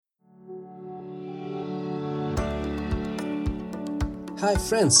Hi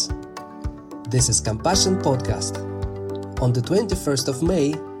friends, this is Compassion Podcast. On the 21st of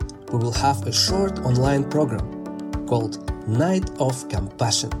May, we will have a short online program called Night of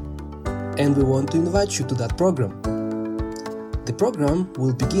Compassion, and we want to invite you to that program. The program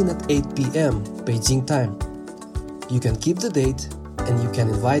will begin at 8 p.m. Beijing time. You can keep the date and you can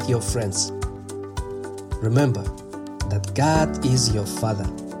invite your friends. Remember that God is your Father.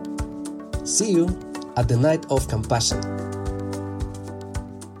 See you at the Night of Compassion.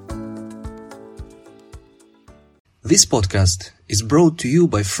 This podcast is brought to you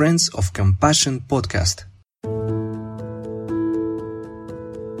by Friends of Compassion Podcast.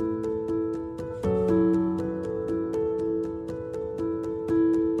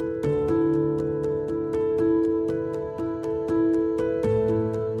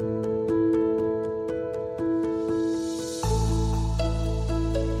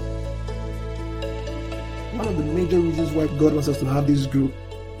 One of the major reasons why God wants us to have this group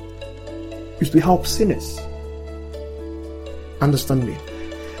is to help sinners. Understand me.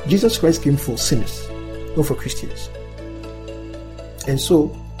 Jesus Christ came for sinners, not for Christians. And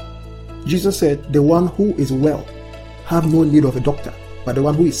so, Jesus said, the one who is well have no need of a doctor, but the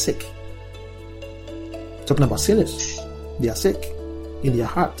one who is sick. Talking about sinners. They are sick in their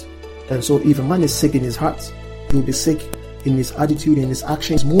heart. And so if a man is sick in his heart, he will be sick in his attitude, in his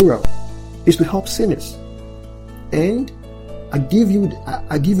actions. Moral is to help sinners. And I give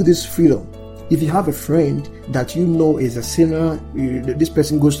you this freedom. If you have a friend that you know is a sinner, this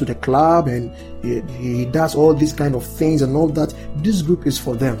person goes to the club and he does all these kind of things and all that, this group is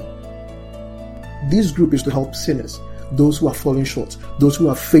for them. This group is to help sinners, those who are falling short, those who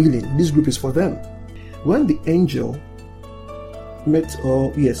are failing. This group is for them. When the angel went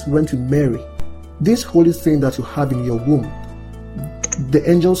to Mary, this holy thing that you have in your womb, the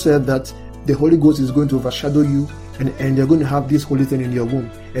angel said that the Holy Ghost is going to overshadow you and you're going to have this holy thing in your womb.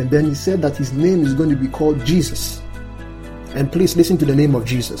 And then he said that his name is going to be called Jesus. And please listen to the name of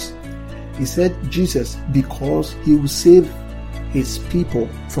Jesus. He said Jesus because he will save his people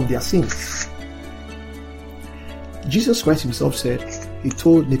from their sins. Jesus Christ himself said, he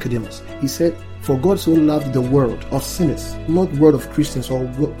told Nicodemus, he said, for God so loved the world of sinners, not world of Christians or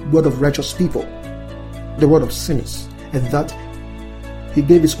world of righteous people, the world of sinners, and that he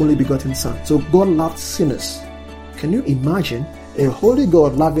gave his only begotten son. So God loved sinners. Can you imagine a holy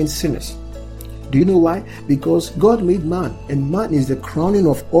God loving sinners? Do you know why? Because God made man, and man is the crowning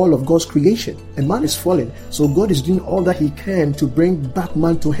of all of God's creation, and man is fallen. So God is doing all that he can to bring back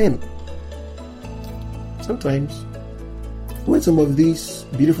man to him. Sometimes, when some of these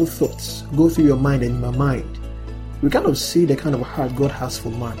beautiful thoughts go through your mind and in my mind, we kind of see the kind of heart God has for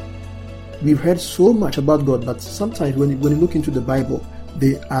man. We've heard so much about God, but sometimes when you look into the Bible,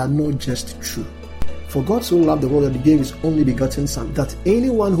 they are not just true. For God so loved the world that he gave his only begotten son, that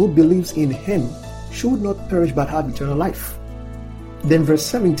anyone who believes in him should not perish but have eternal life. Then verse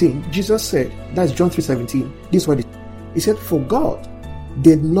 17, Jesus said, that's John 3:17, this is what he said, for God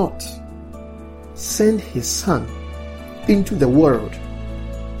did not send his son into the world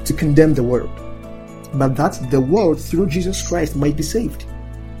to condemn the world, but that the world through Jesus Christ might be saved.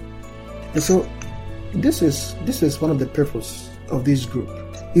 And so this is one of the purpose of this group.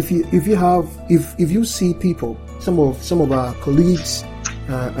 If you see people, some of our colleagues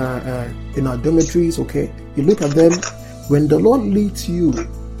in our dormitories, okay, you look at them. When the Lord leads you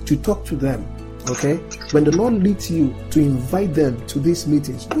to talk to them, okay, when the Lord leads you to invite them to these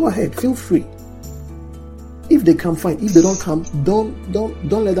meetings, go ahead, feel free. If they come, fine. If they don't come, don't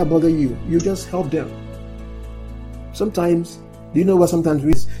let that bother you. You just help them. Sometimes, do you know what sometimes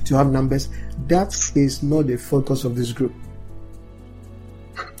we to have numbers? That is not the focus of this group.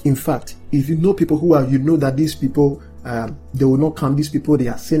 In fact, if you know people who are, you know that these people, they will not come. These people, they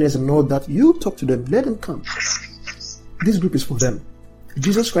are sinners and all that. You talk to them. Let them come. This group is for them.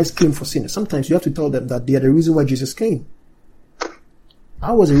 Jesus Christ came for sinners. Sometimes you have to tell them that they are the reason why Jesus came.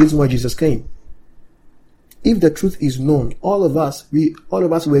 I was the reason why Jesus came. If the truth is known, all of us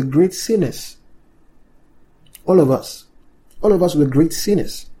were great sinners. All of us were great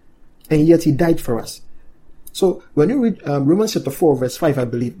sinners, and yet he died for us. So when you read Romans chapter 4 verse 5, I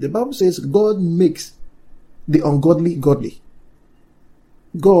believe, the Bible says God makes the ungodly godly.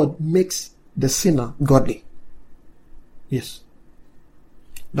 God makes the sinner godly. Yes.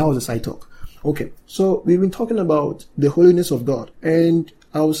 That was a side talk. Okay, so we've been talking about the holiness of God, and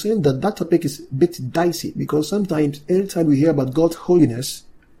I was saying that topic is a bit dicey because sometimes anytime we hear about God's holiness,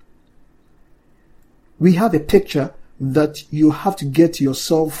 we have a picture that you have to get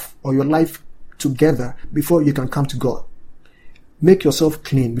yourself or your life together before you can come to God. Make yourself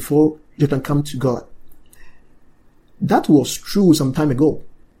clean before you can come to God. That was true some time ago.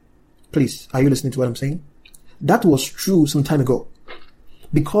 Please, are you listening to what I'm saying? That was true some time ago.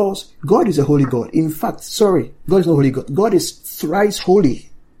 Because God is a holy God. In fact, God is not holy God. God is thrice holy.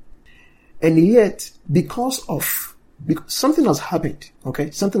 And yet, because something has happened,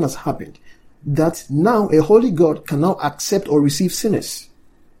 okay? Something has happened that now a holy God can now accept or receive sinners.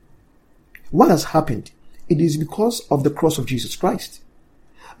 What has happened? It is because of the cross of Jesus Christ.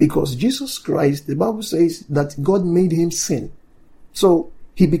 Because Jesus Christ, the Bible says that God made him sin. So,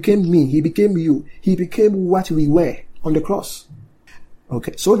 he became me, he became you, he became what we were on the cross.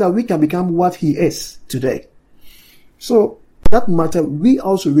 Okay, so that we can become what he is today. So, that matter, we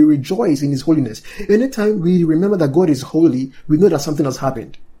rejoice in his holiness. Anytime we remember that God is holy, we know that something has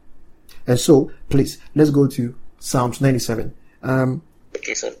happened. And so, please, let's go to Psalms 97.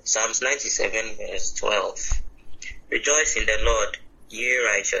 Okay, so Psalms 97 verse 12. Rejoice in the Lord, ye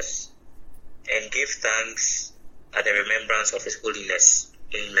righteous, and give thanks at the remembrance of his holiness.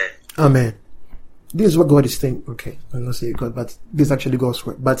 Amen. Amen. This is what God is saying. Okay, I'm not saying God, but this is actually God's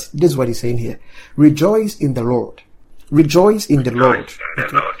word. But this is what he's saying here. Rejoice in the Lord. Rejoice in the Lord.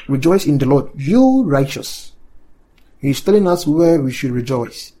 Okay? Rejoice in the Lord. You righteous. He's telling us where we should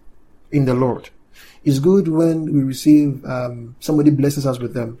rejoice. In the Lord. It's good when we receive, somebody blesses us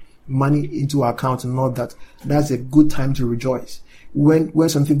with money into our account and all that. That's a good time to rejoice. When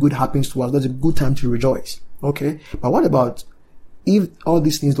something good happens to us, that's a good time to rejoice. Okay? But what about if all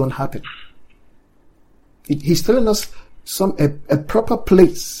these things don't happen? He's telling us a proper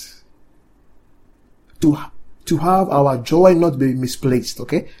place to have our joy not be misplaced.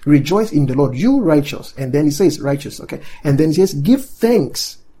 Okay, rejoice in the Lord, you righteous, and then he says righteous. Okay, and then he says give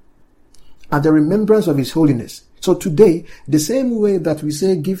thanks at the remembrance of his holiness. So today, the same way that we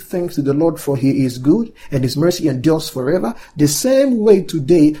say give thanks to the Lord for he is good and his mercy endures forever, the same way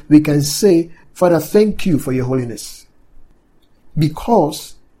today we can say, Father, thank you for your holiness,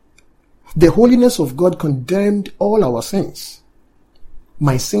 because the holiness of God condemned all our sins.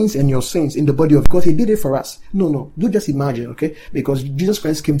 My sins and your sins in the body of God. He did it for us. No. Do just imagine, okay? Because Jesus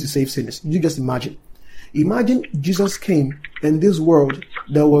Christ came to save sinners. You just imagine. Imagine Jesus came in this world,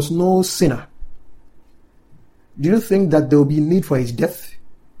 there was no sinner. Do you think that there will be need for his death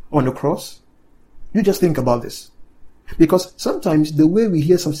on the cross? You just think about this. Because sometimes the way we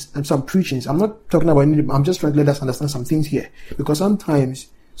hear some preachings, I'm not talking about anything, I'm just trying to let us understand some things here. Because sometimes,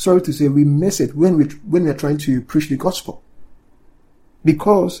 sorry to say, we miss it when we're trying to preach the gospel.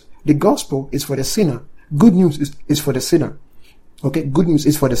 Because the gospel is for the sinner. Good news is for the sinner. Okay, good news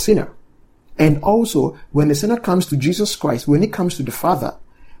is for the sinner. And also, when the sinner comes to Jesus Christ, when he comes to the Father,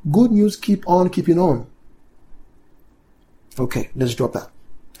 good news keep on keeping on. Okay, let's drop that.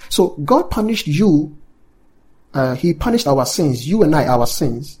 So, God punished you. He punished our sins, you and I, our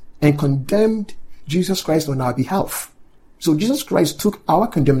sins, and condemned Jesus Christ on our behalf. So Jesus Christ took our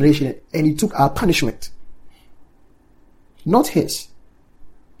condemnation and he took our punishment. Not his.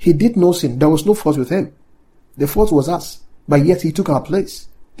 He did no sin. There was no fault with him. The fault was us. But yet he took our place.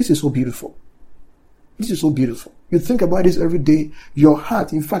 This is so beautiful. This is so beautiful. You think about this every day. Your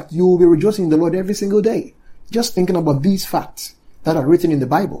heart, in fact, you will be rejoicing in the Lord every single day. Just thinking about these facts that are written in the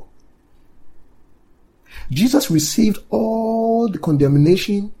Bible. Jesus received all the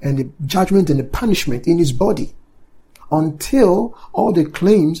condemnation and the judgment and the punishment in his body until all the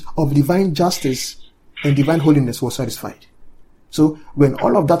claims of divine justice and divine holiness were satisfied. So when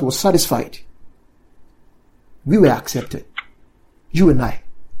all of that was satisfied, we were accepted. You and I,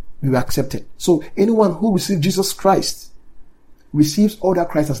 we were accepted. So anyone who received Jesus Christ receives all that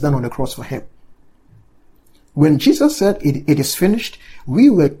Christ has done on the cross for him. When Jesus said it is finished, we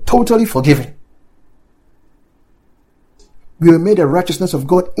were totally forgiven. We were made the righteousness of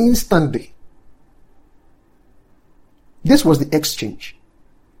God instantly. This was the exchange.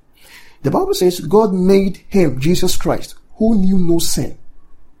 The Bible says God made him, Jesus Christ, who knew no sin.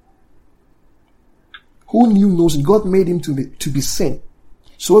 Who knew no sin. God made him to be sin,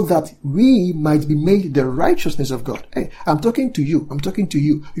 so that we might be made the righteousness of God. Hey, I'm talking to you. I'm talking to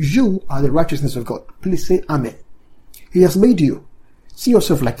you. You are the righteousness of God. Please say amen. He has made you. See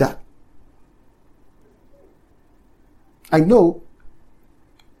yourself like that. I know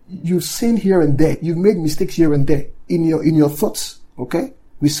you've sinned here and there. You've made mistakes here and there in your thoughts. Okay?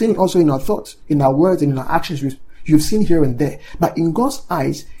 We sin also in our thoughts, in our words, and in our actions. You've sinned here and there. But in God's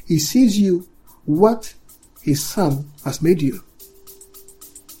eyes, he sees you what his son has made you.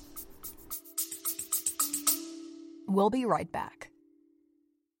 We'll be right back.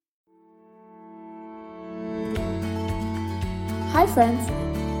 Hi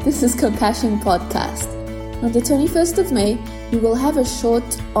friends, this is Compassion Podcast. On the 21st of May, we will have a short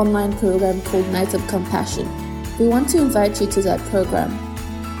online program called Night of Compassion. we want to invite you to that program.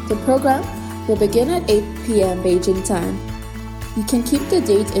 The program will begin at 8 p.m. Beijing time. You can keep the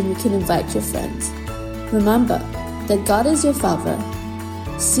date and you can invite your friends. Remember that God is your Father.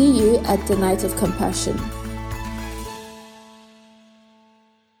 See you at the Night of Compassion.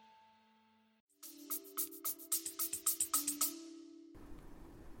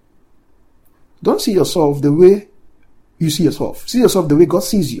 Don't see yourself the way you see yourself. See yourself the way God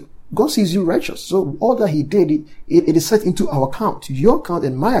sees you. God sees you righteous. So all that he did, it is set into our account, your account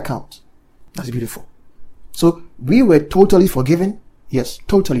and my account. That's beautiful. So we were totally forgiven. Yes,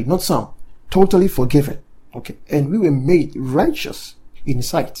 totally, not some. Totally forgiven. Okay. And we were made righteous in his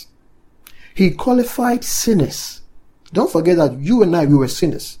sight. He qualified sinners. Don't forget that you and I, we were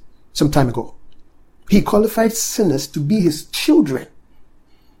sinners some time ago. He qualified sinners to be his children.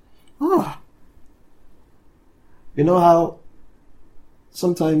 You know how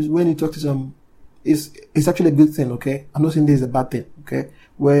sometimes when you talk to some, it's actually a good thing, okay? I'm not saying this is a bad thing, okay?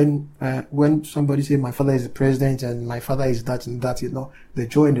 When somebody say my father is the president and my father is that and that, you know, the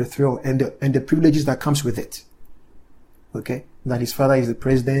joy and the thrill and the privileges that comes with it, okay? That his father is the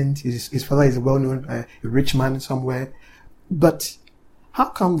president, his father is a well-known, a rich man somewhere. But how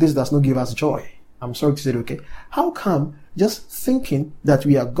come this does not give us joy? I'm sorry to say it, okay? How come just thinking that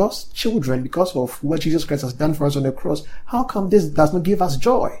we are God's children because of what Jesus Christ has done for us on the cross, how come this does not give us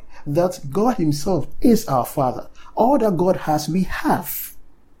joy? That God himself is our Father. All that God has, we have.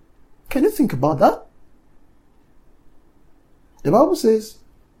 Can you think about that? The Bible says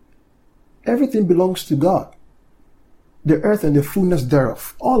everything belongs to God. The earth and the fullness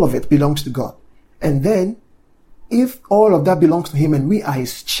thereof, all of it belongs to God. And then, if all of that belongs to him and we are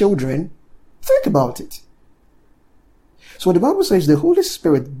his children, think about it. So the Bible says the Holy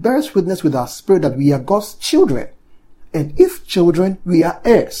Spirit bears witness with our spirit that we are God's children. And if children, we are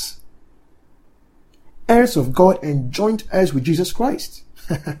heirs. Heirs of God and joint heirs with Jesus Christ.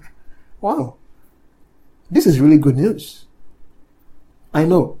 Wow. This is really good news. I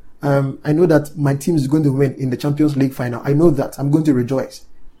know that my team is going to win in the Champions League final. I know that. I'm going to rejoice.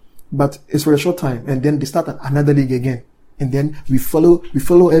 But it's for a short time. And then they start another league again. And then we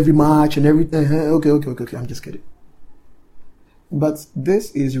follow every match and everything. Okay. I'm just kidding. But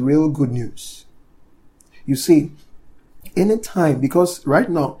this is real good news. You see, anytime, because right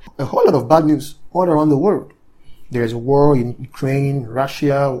now, a whole lot of bad news all around the world. There is war in Ukraine,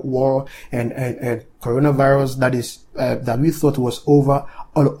 Russia, war, and coronavirus that we thought was over.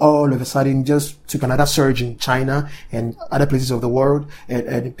 All of a sudden just took another surge in China and other places of the world.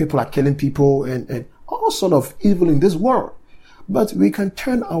 And people are killing people and all sort of evil in this world. But we can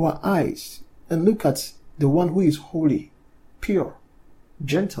turn our eyes and look at the one who is holy, pure,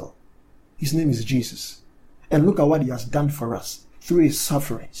 gentle. His name is Jesus. And look at what he has done for us through his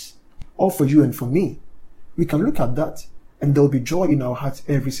sufferings. All for you and for me. We can look at that and there will be joy in our hearts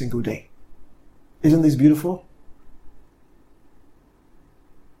every single day. Isn't this beautiful?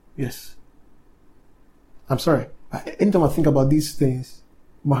 Yes. I'm sorry. Anytime I think about these things,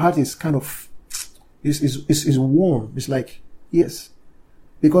 my heart is kind of, is warm. It's like, yes.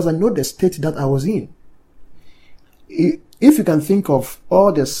 Because I know the state that I was in. If you can think of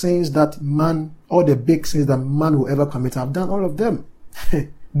all the sins that man, all the big sins that man will ever commit, I've done all of them.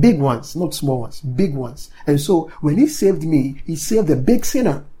 Big ones, not small ones, big ones. And so when he saved me, he saved the big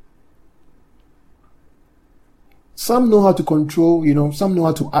sinner. Some know how to control, some know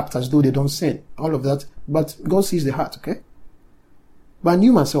how to act as though they don't sin, all of that. But God sees the heart, okay? But I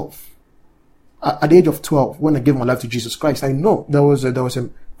knew myself. At the age of 12, when I gave my life to Jesus Christ, I know there was a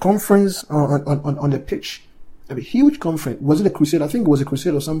conference on the pitch. A huge conference. Was it a crusade? I think it was a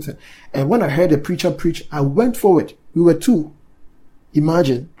crusade or something. And when I heard a preacher preach, I went forward. We were two.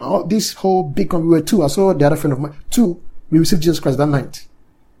 Imagine, this whole big conference, we were two. I saw the other friend of mine. Two, we received Jesus Christ that night.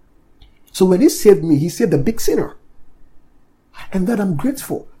 So when he saved me, he saved the big sinner. And that I'm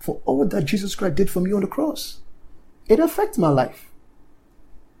grateful for all that Jesus Christ did for me on the cross. It affects my life.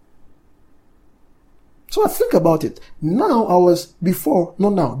 So I think about it. Before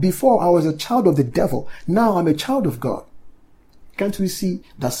I was a child of the devil. Now I'm a child of God. Can't we see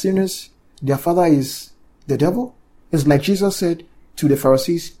that sinners, their father is the devil? It's like Jesus said to the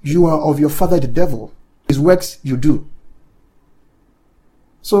Pharisees, you are of your father the devil. His works you do.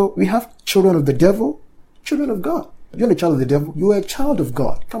 So we have children of the devil, children of God. You're not a child of the devil, you are a child of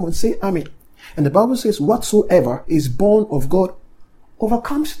God. Come on, say amen. And the Bible says, whatsoever is born of God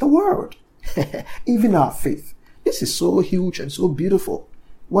overcomes the world. Even our faith. This is so huge and so beautiful.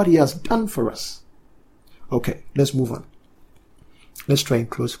 What he has done for us. Okay, let's move on. Let's try and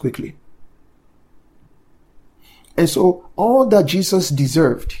close quickly. And so all that Jesus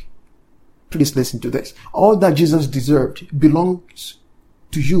deserved Please listen to this. All that Jesus deserved belongs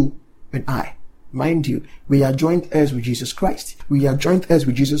to you and I. Mind you, we are joint heirs with Jesus Christ. We are joint heirs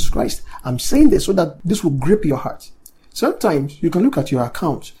with Jesus Christ. I'm saying this so that this will grip your heart. Sometimes you can look at your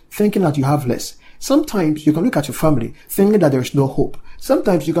account thinking that you have less. Sometimes you can look at your family thinking that there is no hope.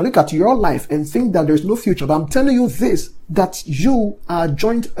 Sometimes you can look at your life and think that there is no future. But I'm telling you this, that you are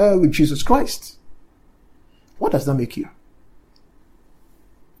joint heir with Jesus Christ. What does that make you?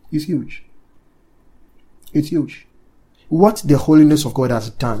 It's huge. It's huge. What the holiness of God has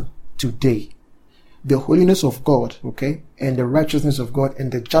done today, the holiness of God, okay, and the righteousness of God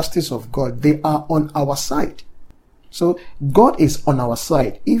and the justice of God, they are on our side. So God is on our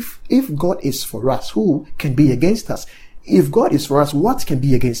side. If God is for us, who can be against us? If God is for us, what can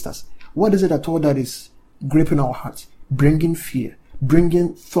be against us? What is it at all that is gripping our hearts, bringing fear,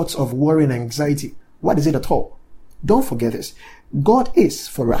 bringing thoughts of worry and anxiety? What is it at all? Don't forget this. God is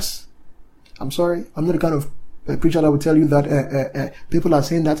for us. I'm sorry, I'm not the kind of preacher that will tell you that people are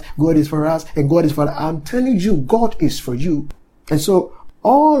saying that God is for us and God is for us. I'm telling you, God is for you. And so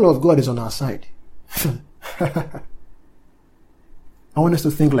all of God is on our side. I want us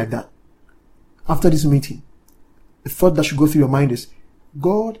to think like that. After this meeting, the thought that should go through your mind is,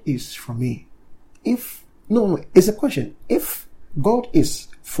 God is for me. It's a question. If God is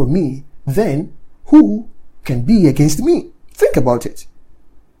for me, then who can be against me? Think about it.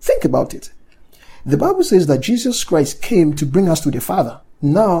 Think about it. The Bible says that Jesus Christ came to bring us to the Father.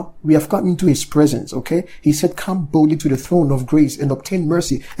 Now we have come into his presence, okay? He said, come boldly to the throne of grace and obtain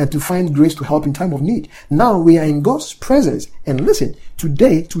mercy and to find grace to help in time of need. Now we are in God's presence. And listen,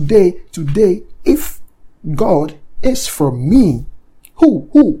 today, if God is for me,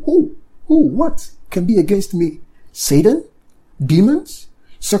 what can be against me? Satan, demons,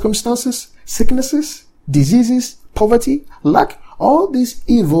 circumstances, sicknesses, diseases, poverty, lack, all these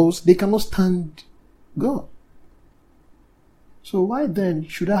evils, they cannot stand God. So why then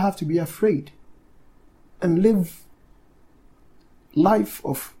should I have to be afraid and live life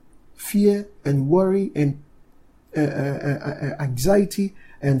of fear and worry and anxiety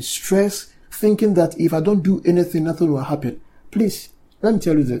and stress, thinking that if I don't do anything, nothing will happen? Please, let me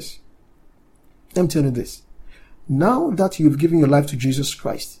tell you this. Now that you've given your life to Jesus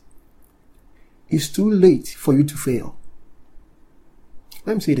Christ, it's too late for you to fail.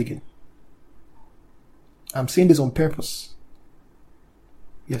 Let me say it again. I'm saying this on purpose.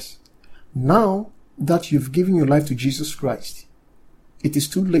 Yes. Now that you've given your life to Jesus Christ, it is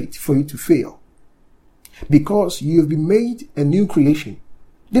too late for you to fail. Because you have been made a new creation.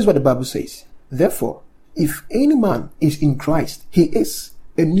 This is what the Bible says. Therefore, if any man is in Christ, he is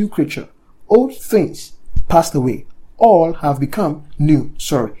a new creature. Old things passed away. All have become new.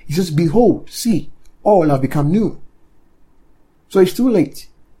 He says, behold, see, all have become new. So it's too late.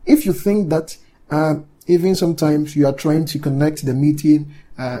 If you think that even sometimes you are trying to connect the meeting,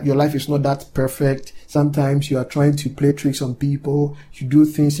 your life is not that perfect. Sometimes you are trying to play tricks on people. You do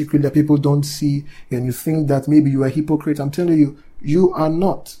things secretly that people don't see, and you think that maybe you are a hypocrite. I'm telling you, you are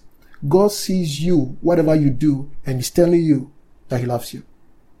not. God sees you, whatever you do, and He's telling you that He loves you.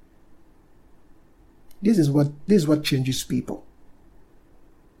 This is what changes people.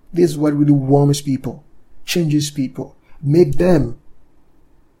 This is what really warms people, changes people, make them.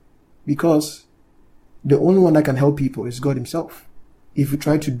 Because the only one that can help people is God Himself. If you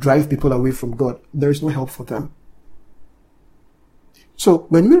try to drive people away from God, there is no help for them. So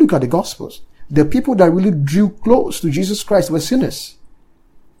when we look at the Gospels, the people that really drew close to Jesus Christ were sinners.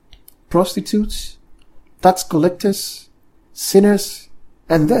 Prostitutes, tax collectors, sinners.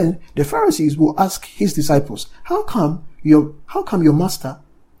 And then the Pharisees will ask His disciples, how come your master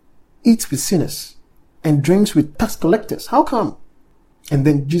eats with sinners and drinks with tax collectors? How come? And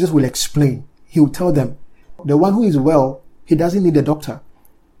then Jesus will explain. He will tell them, the one who is well, he doesn't need a doctor,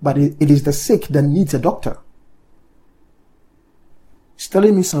 but it is the sick that needs a doctor. He's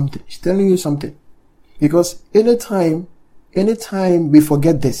telling me something. He's telling you something. Because anytime we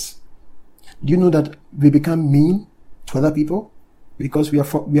forget this, do you know that we become mean to other people? Because we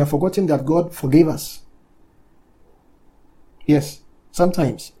are forgetting that God forgave us. Yes,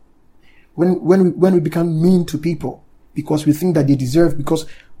 sometimes. When we become mean to people, because we think that they deserve, because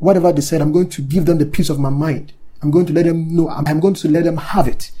whatever they said, I'm going to give them the peace of my mind. I'm going to let them know. I'm going to let them have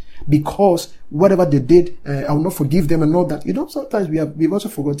it. Because whatever they did, I will not forgive them and all that. You know, sometimes we've also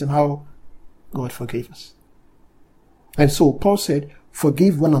forgotten how God forgave us. And so Paul said,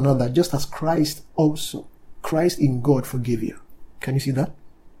 forgive one another just as Christ in God forgave you. Can you see that?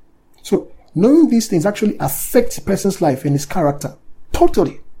 So knowing these things actually affects a person's life and his character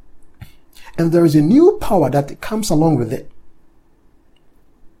totally. And there is a new power that comes along with it.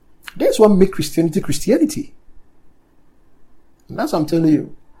 That's what makes Christianity Christianity. And that's what I'm telling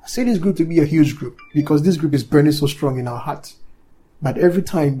you. I say this group to be a huge group because this group is burning so strong in our hearts. But every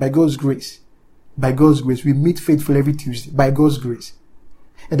time, by God's grace, we meet faithful every Tuesday, by God's grace.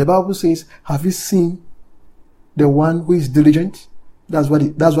 And the Bible says, have you seen the one who is diligent? That's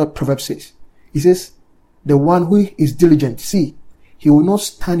what Proverbs says. It says, the one who is diligent, see, he will not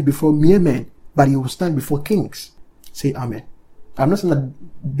stand before mere men, but he will stand before kings. Say amen. I'm not saying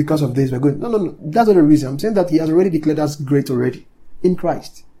that because of this we're going. No. That's not the reason. I'm saying that he has already declared us great already. In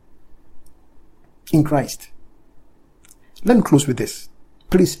Christ. In Christ. Let me close with this.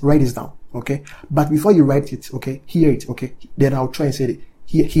 Please write this down, okay? But before you write it, okay, hear it, okay? Then I'll try and say it.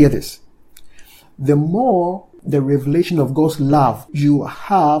 Hear this. The more the revelation of God's love you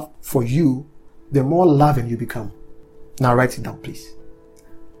have for you, the more loving you become. Now write it down, please.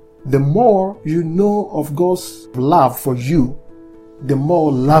 The more you know of God's love for you, the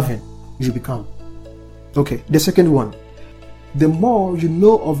more loving you become. Okay, the second one. The more you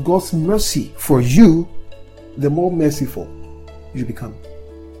know of God's mercy for you, the more merciful you become.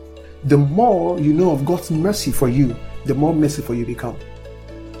 The more you know of God's mercy for you, the more merciful you become.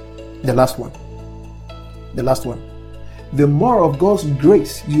 The last one. The more of God's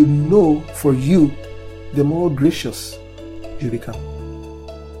grace you know for you, the more gracious you become.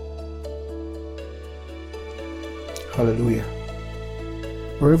 Hallelujah.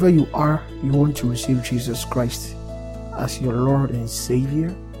 Wherever you are, you want to receive Jesus Christ as your Lord and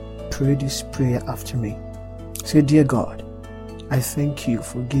Savior, pray this prayer after me. Say, dear God, I thank you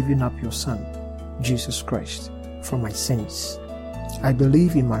for giving up your Son, Jesus Christ, for my sins. I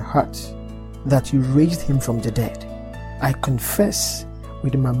believe in my heart that you raised him from the dead. I confess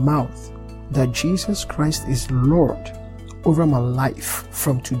with my mouth that Jesus Christ is Lord over my life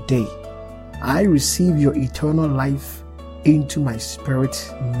from today. I receive your eternal life into my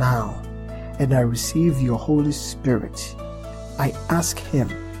spirit now, and I receive your Holy Spirit. I ask him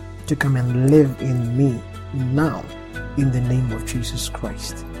to come and live in me now in the name of Jesus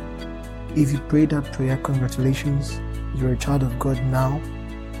Christ. If you prayed that prayer, congratulations. You're a child of God now,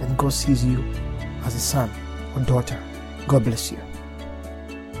 and God sees you as a son or daughter. God bless you.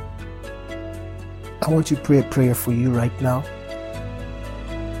 I want to pray a prayer for you right now.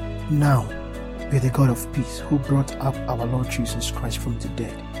 Now, may the God of peace, who brought up our Lord Jesus Christ from the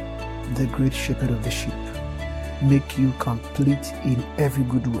dead, the great shepherd of the sheep, make you complete in every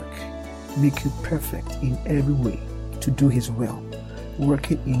good work, make you perfect in every way to do his will,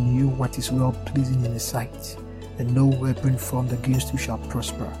 working in you what is well pleasing in his sight, and no weapon formed against you shall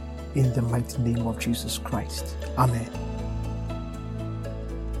prosper, in the mighty name of Jesus Christ. Amen.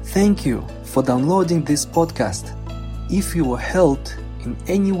 Thank you for downloading this podcast. If you were helped in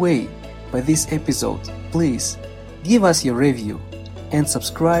any way by this episode, please give us your review and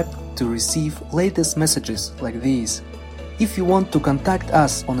subscribe to receive latest messages like these. If you want to contact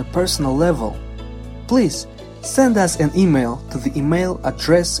us on a personal level, please send us an email to the email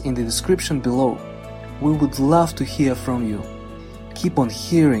address in the description below. We would love to hear from you. Keep on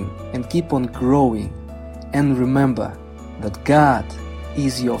hearing and keep on growing. And remember that God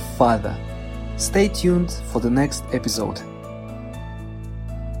is your Father. Stay tuned for the next episode.